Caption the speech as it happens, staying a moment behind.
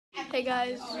Hey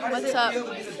guys, what's up?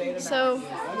 So,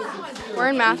 we're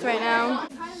in math right now.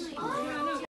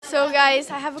 So guys,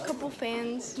 I have a couple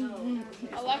fans.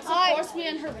 Alexa forced me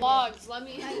in her vlogs. Let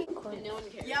me. No one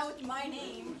cares. Yeah, with my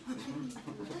name.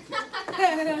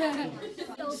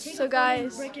 So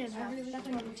guys,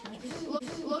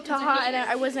 Taha and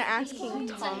I wasn't asking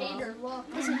Tom.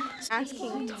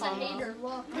 Asking Tom.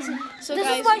 So This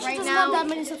guys, is why she right doesn't now, have that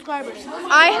many subscribers.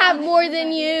 I have more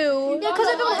than you. Yeah, because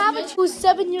I don't have it. Who's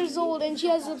 7 years old and she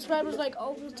has subscribers like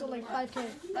over to like 5K.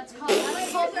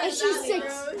 And she's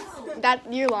 6. That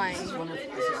you're lying. It's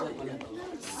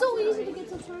so easy to get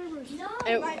subscribers.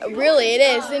 Really, it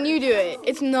is. Then you do it.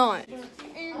 It's not.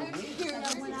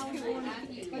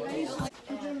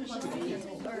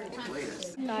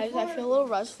 Guys, I feel a little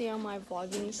rusty on my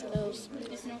vlogging skills.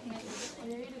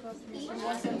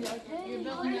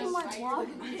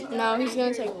 No, he's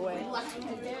gonna take it away.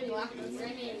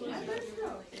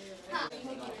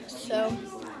 So,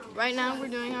 right now we're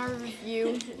doing our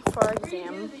review for our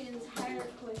exam.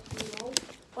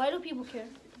 Why do people care?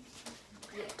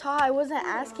 Taha, I wasn't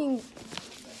asking. You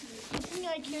think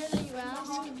I care that you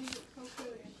ask?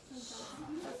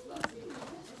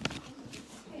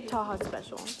 Taha's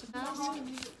special.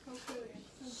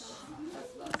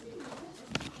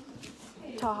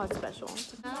 Taha's special.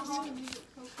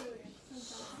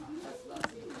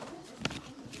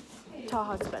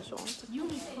 Taha's special.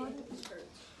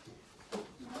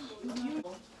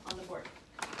 On the board.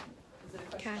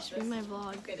 Cash, be my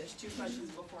vlog. Okay, there's 2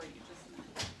 questions before you.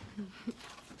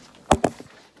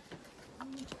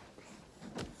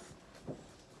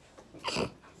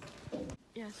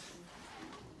 Yes.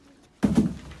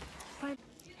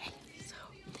 Hey, so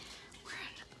we're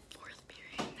in 4th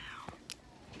period now.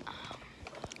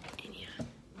 And yeah.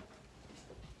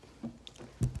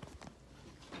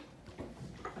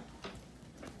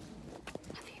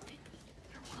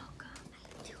 You're welcome.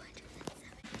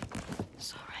 207.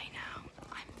 So right now,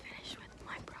 I'm finished with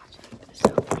my project. So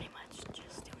pretty much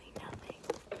just doing nothing.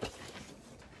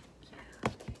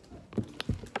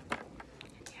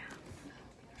 Yeah.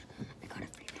 I got a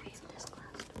free pass in this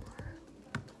class tomorrow.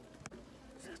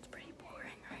 So it's pretty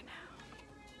boring right now.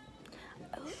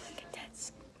 I look like a dead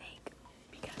snake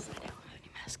because I don't have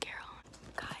any mascara on.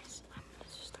 Guys, I'm gonna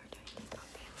just start doing TikTok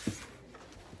dances.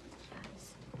 Guys.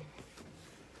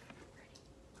 Ready?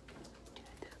 Do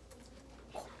the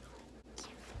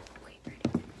wait, ready?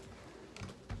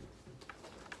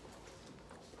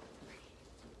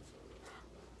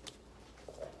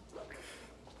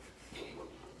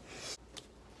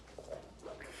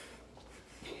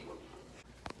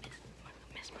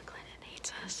 Miss McGlennon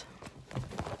hates us,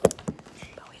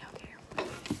 but we don't care.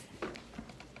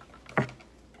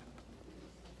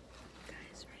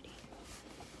 Guys, ready?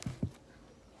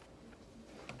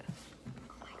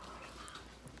 Oh my god.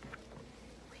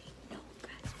 Wait, no,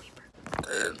 guys, Weaver.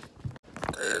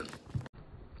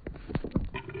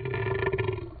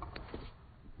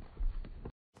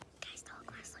 Guys, the whole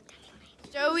class looked at me.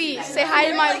 Joey, say hi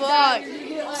to my vlog.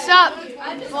 What's up,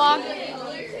 vlog?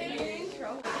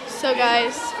 So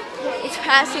guys, it's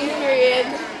passing period,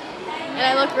 and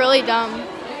I look really dumb.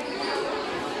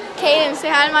 Kaden, say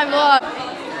hi to my vlog.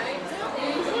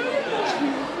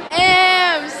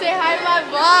 Say hi to my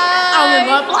vlog. I'm in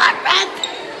my vlog, man.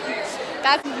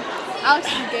 That's Alex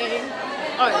is gay.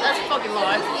 Oh, that's fucking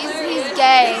lie. He's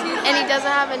gay, and he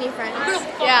doesn't have any friends.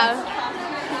 Yeah.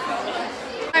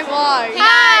 My vlog.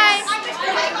 Hi.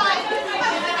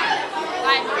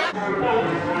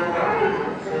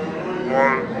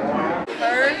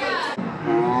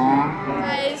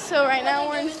 Guys, so right now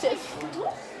we're in 5th.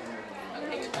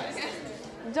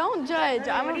 Don't judge.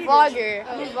 I'm a vlogger.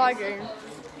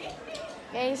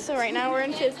 Okay, so right now we're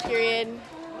in 5th period,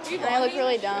 and I look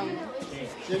really dumb.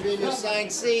 Should be in your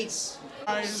assigned seats.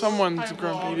 Someone's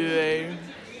grumpy today.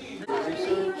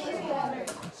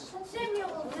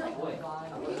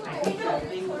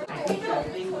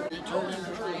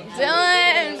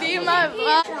 Dylan, be my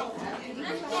vlog.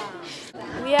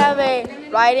 We have a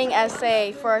writing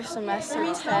essay for our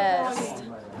semester test.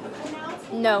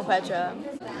 No, Petra.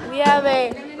 We have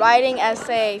a writing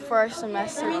essay for our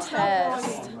semester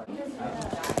test.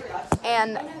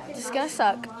 And it's gonna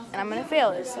suck, and I'm gonna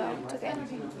fail it, so it's okay.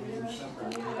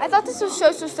 I thought this was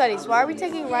social studies. Why are we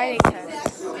taking writing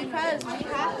tests? Because we have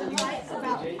to write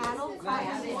about paddle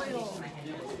class oil.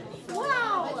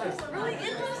 Wow, that's really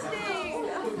interesting.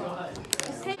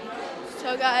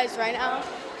 So guys, right now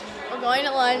we're going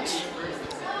to lunch.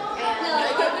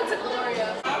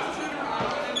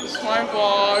 It's my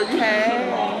vlog.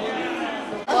 Hey.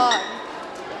 Vlog.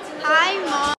 Hi,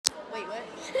 Mom. Wait, what?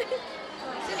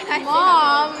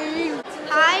 Mom.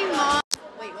 Hi, Mom.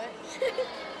 Wait, what?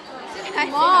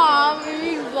 Mom,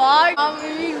 we vlog.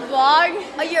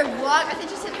 Oh, your vlog? I think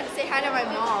you said say hi to my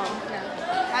mom. No.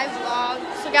 My vlog.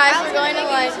 So guys, we're going to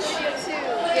lunch.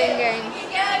 Gang.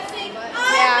 Yeah.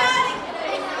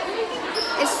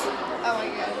 Oh my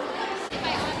god.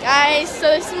 Guys, so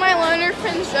this is my loner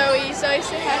friend Zoe. Zoe,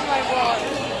 say hi to my vlog.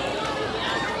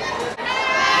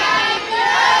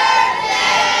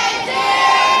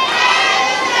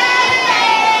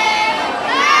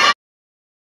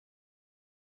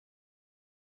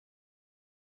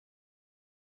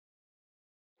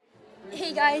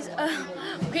 Hey guys,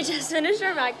 we just finished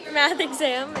our math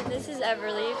exam, and this is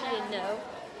Everly, if you didn't know.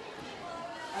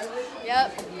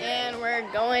 Yep, and we're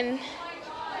going.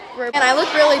 And I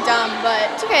look really dumb,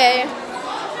 but it's okay.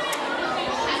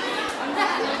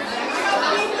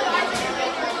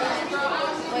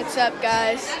 What's up,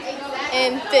 guys?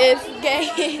 In 5th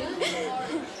grade.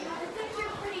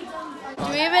 Do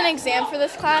we have an exam for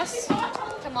this class?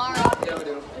 Tomorrow.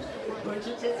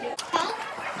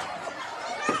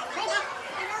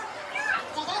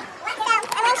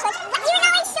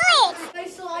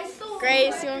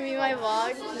 Grace, you want to be my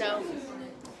vlog? No.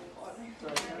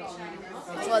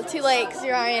 Well, it's too late because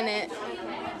you're already in it.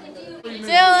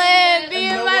 Dylan, be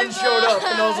in my vlog! No one showed up,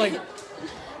 and I was like,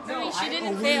 Remy, she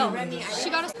didn't fail. She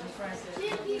got a... Look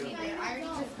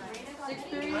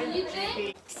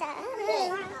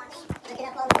it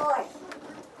up on the board.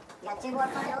 You got 2 more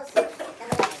finals coming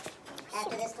up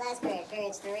after this class period,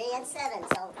 periods 3 and 7.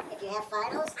 So if you have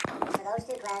finals for those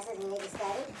 2 classes and you need to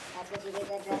study, that's what you need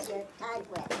to address your time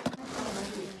with.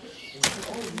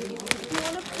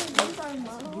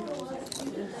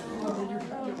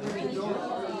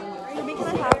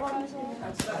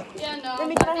 Yeah, no.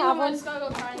 Remy, can I have one? Just gotta go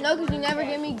cry. No, because you never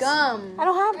give me gum. I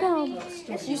don't have gum.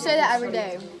 You say that every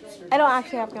day. I don't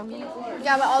actually have gum.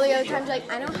 Yeah, but all the other times, like,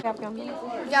 I don't I have gum.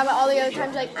 Yeah, but all the other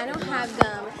times, like, I don't have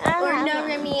gum. Or, no,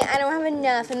 Remy, I don't have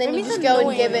enough. And then you just go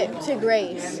and give it to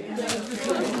Grace.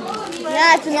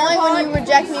 Yeah, it's annoying when you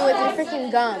reject me with your freaking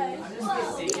gum.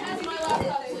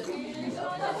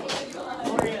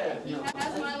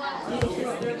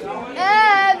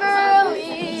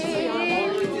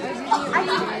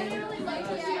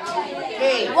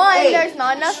 Hey, One, hey, there's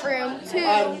not enough room. 2,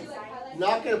 I'm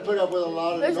not going to put up with a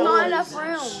lot of there's noise. not enough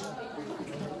room.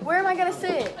 Where am I going to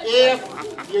sit?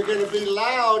 If you're going to be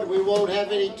loud, we won't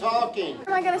have any talking.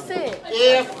 Where am I going to sit?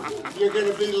 If you're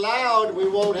going to be loud, we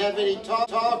won't have any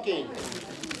talking.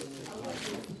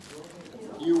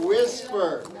 You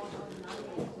whisper.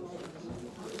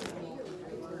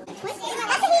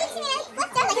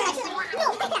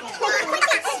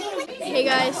 Hey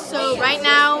guys, so right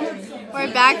now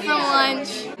we're back from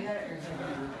lunch.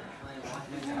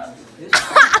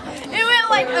 It went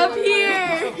like up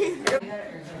here.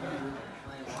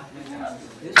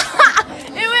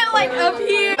 It went like up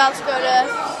here. About to go to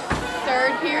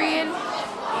 3rd period.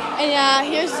 And yeah,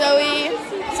 here's Zoe.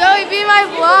 Zoe, be my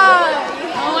vlog.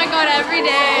 Oh my god, every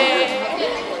day.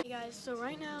 Hey guys, so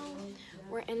right now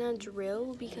we're in a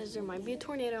drill because there might be a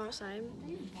tornado outside.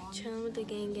 Chilling with the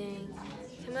gang.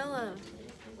 Camilla.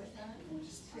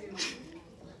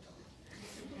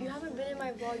 You haven't been in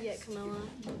my vlog yet, Camilla.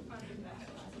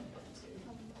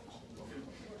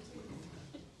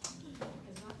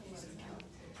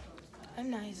 I'm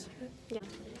nice. Yeah.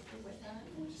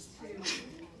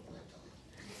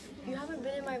 You haven't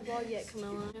been in my vlog yet,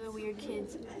 Camilla. They're the weird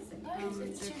kids.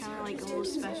 They're kind of like a little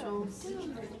special. So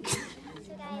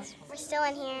guys, we're still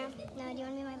in here. No, do you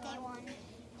want to be my day 1?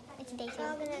 It's day 2. We're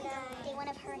all gonna die. Day 1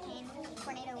 of hurricane,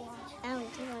 tornado watch. Oh,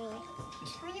 do you want to?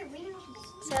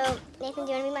 So, Nathan,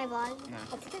 do you want to be my vlog? No.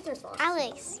 It's Spencer's vlog.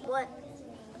 Alex. What?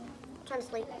 I'm trying to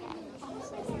sleep.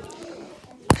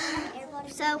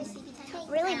 So,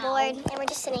 really bored, and we're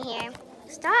just sitting here.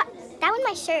 Stop. That was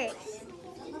my shirt.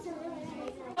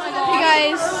 Hey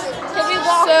guys,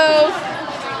 so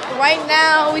right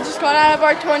now we just got out of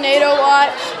our tornado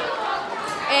watch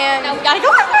and now we gotta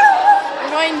go.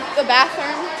 We're going to the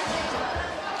bathroom.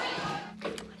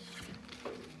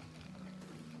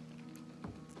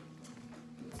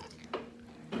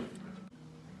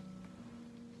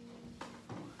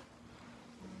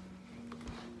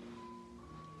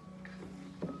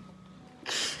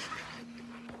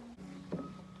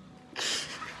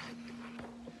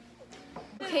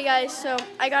 Okay guys, so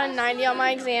I got a 90 on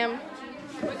my exam.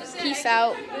 Peace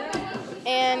out.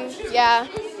 And yeah.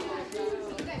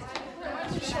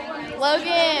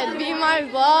 Logan, be my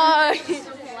vlog.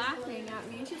 Laughing at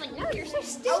me. She's like, no, you're so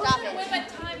stupid. Stop it.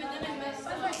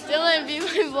 Dylan, be my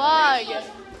vlog.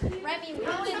 Remy,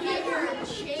 really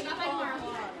shake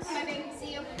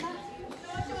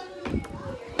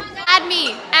Add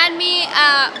me.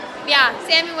 Yeah,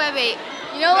 Sammy Webby.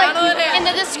 You know, like in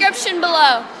the description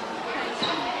below.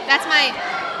 That's my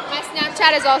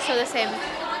Snapchat is also the same.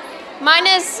 Mine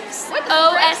is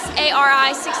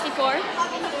OSARI64.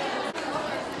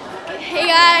 Hey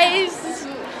guys,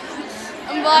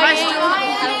 I'm vlogging.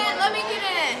 Let me get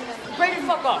in. Break the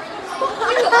fuck off.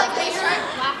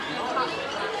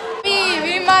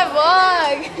 Be my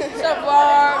vlog. What's up,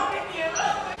 vlog?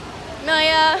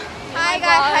 Amelia. Hi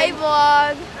guys, hi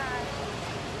vlog.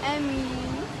 Emmy.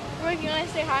 Brooke, you want to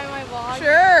say hi to my vlog?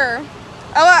 Sure.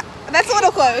 Oh, that's a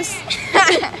little close.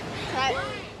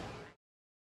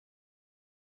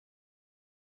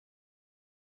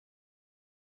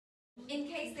 In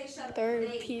case they shut Third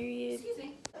they, period. Excuse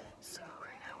me. So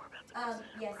right now we're about to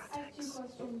Yes. I have 2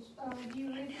 questions. Do you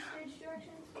read stage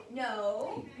directions?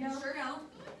 No. You sure don't.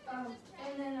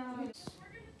 And then,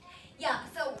 Yeah,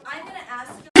 so I'm gonna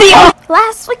ask you.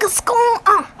 last week of school.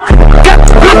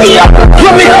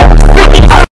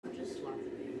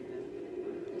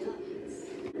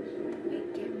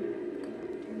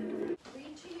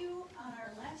 Read to you on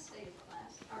our last day of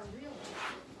class, our real day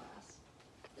of class,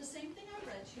 the same thing I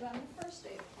read to you on the first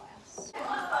day of class.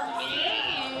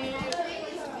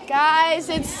 Guys,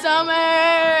 it's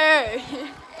summer.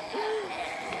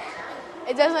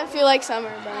 It doesn't feel like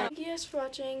summer, but. Thank you guys for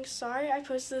watching. Sorry I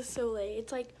posted this so late.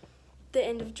 It's like the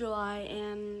end of July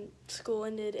and school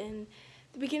ended in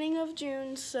the beginning of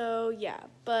June, so yeah.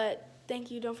 But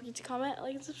thank you. Don't forget to comment,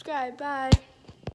 like, and subscribe. Bye.